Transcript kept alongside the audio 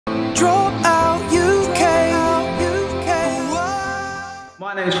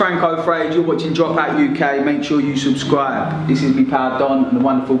My name is Franko Fraize, you're watching Dropout UK, make sure you subscribe. This is me pal Don and the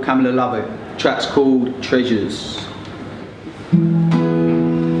wonderful Kamilla Lovett. The track's called Treasures.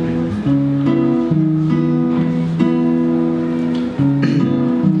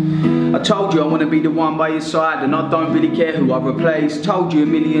 I told you I want to be the one by your side, and I don't really care who I replace. Told you a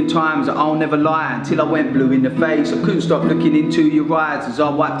million times that I'll never lie, until I went blue in the face. I couldn't stop looking into your eyes as I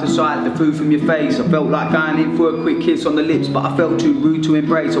wiped aside the food from your face. I felt like going in for a quick kiss on the lips, but I felt too rude to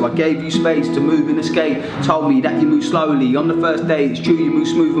embrace, so I gave you space to move and escape. Told me that you move slowly on the first day, it's true, you move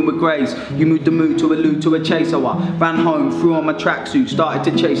smooth and with grace. You moved the mood to allude to a chase, so I ran home, threw on my tracksuit, started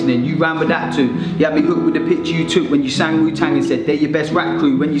to chase, and then you ran with that too. You had me hooked with the picture you took when you sang Wu-Tang and said they're your best rap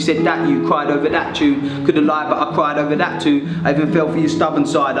crew. When you said that, you cried over that tune. Couldn't lie, but I cried over that too. I even fell for your stubborn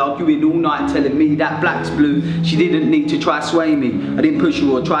side, arguing all night, telling me that black's blue. She didn't need to try sway me, I didn't push her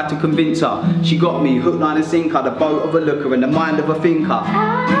or try to convince her. She got me, hook, line and sinker, the boat of a looker and the mind of a thinker.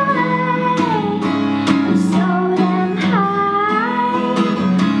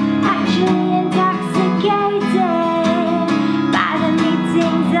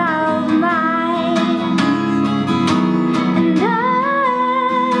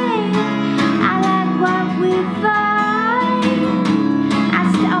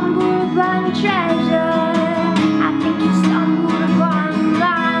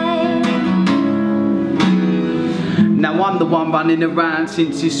 Now I'm the one running around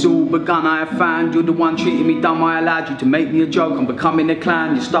since it's all begun. I have found you're the one treating me dumb. I allowed you to make me a joke, I'm becoming a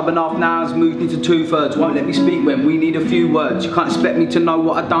clown. Your stubborn half now has moved into 2/3. Won't let me speak when we need a few words. You can't expect me to know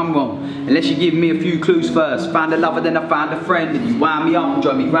what I've done wrong unless you give me a few clues first. Found a lover, then I found a friend, and you wound me up and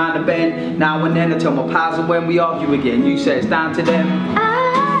drove me round the bend. Now and then I tell my pals, and when we argue again, you say it's down to them.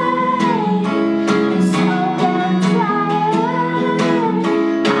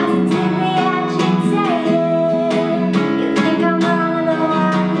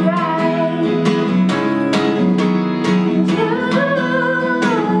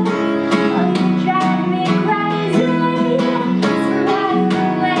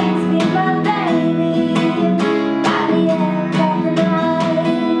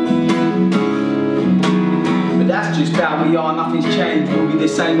 That's just how we are, nothing's changed, we'll be the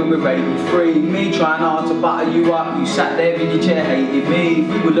same when we're 83. Me trying hard to butter you up, you sat there in your chair hating me.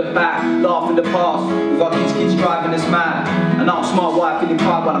 We would look back, laugh at the past, with our kids driving us mad. And I'm a smart wife feeling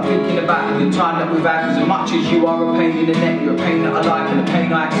pride when I'm thinking about the time that we've had. Cause as much as you are a pain in the neck, you're a pain that I like and a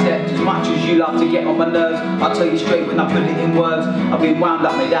pain I accept. As much as you love to get on my nerves, I'll tell you straight when I put it in words. I've been wound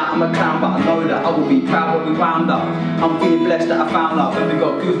up, made out I'm a clown, but I know that I will be proud when we wound up. I'm feeling blessed that I found love, and we've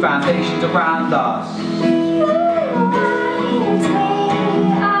got good foundations around us.